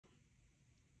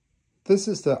This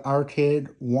is the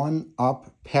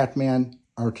ARCADE1UP Pac-Man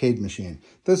arcade machine.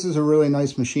 This is a really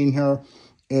nice machine here.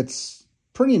 It's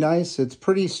pretty nice. It's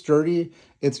pretty sturdy.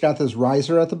 It's got this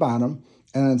riser at the bottom,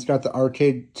 and it's got the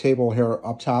arcade table here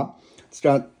up top. It's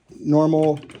got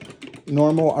normal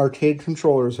arcade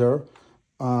controllers here.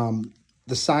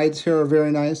 The sides here are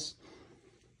very nice.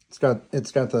 It's got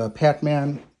the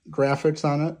Pac-Man graphics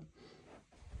on it.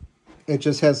 It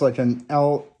just has like an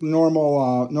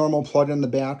normal plug in the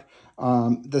back.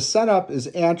 The setup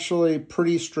is actually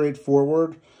pretty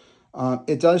straightforward.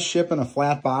 It does ship in a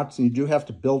flat box, and you do have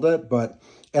to build it, but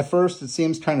at first it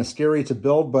seems kind of scary to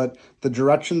build, but the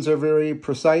directions are very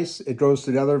precise. It goes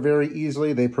together very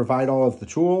easily. They provide all of the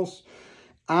tools.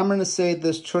 I'm going to say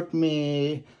this took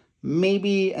me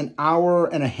maybe an hour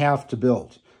and a half to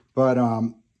build, but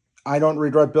I don't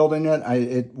regret building it.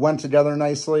 It went together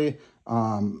nicely.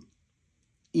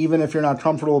 Even if you're not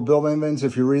comfortable building things,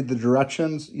 if you read the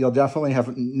directions, you'll definitely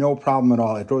have no problem at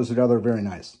all. It goes together very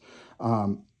nice.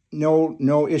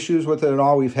 No issues with it at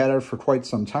all. We've had it for quite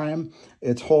some time.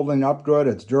 It's holding up good.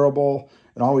 It's durable.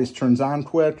 It always turns on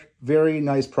quick. Very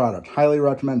nice product. Highly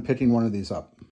recommend picking one of these up.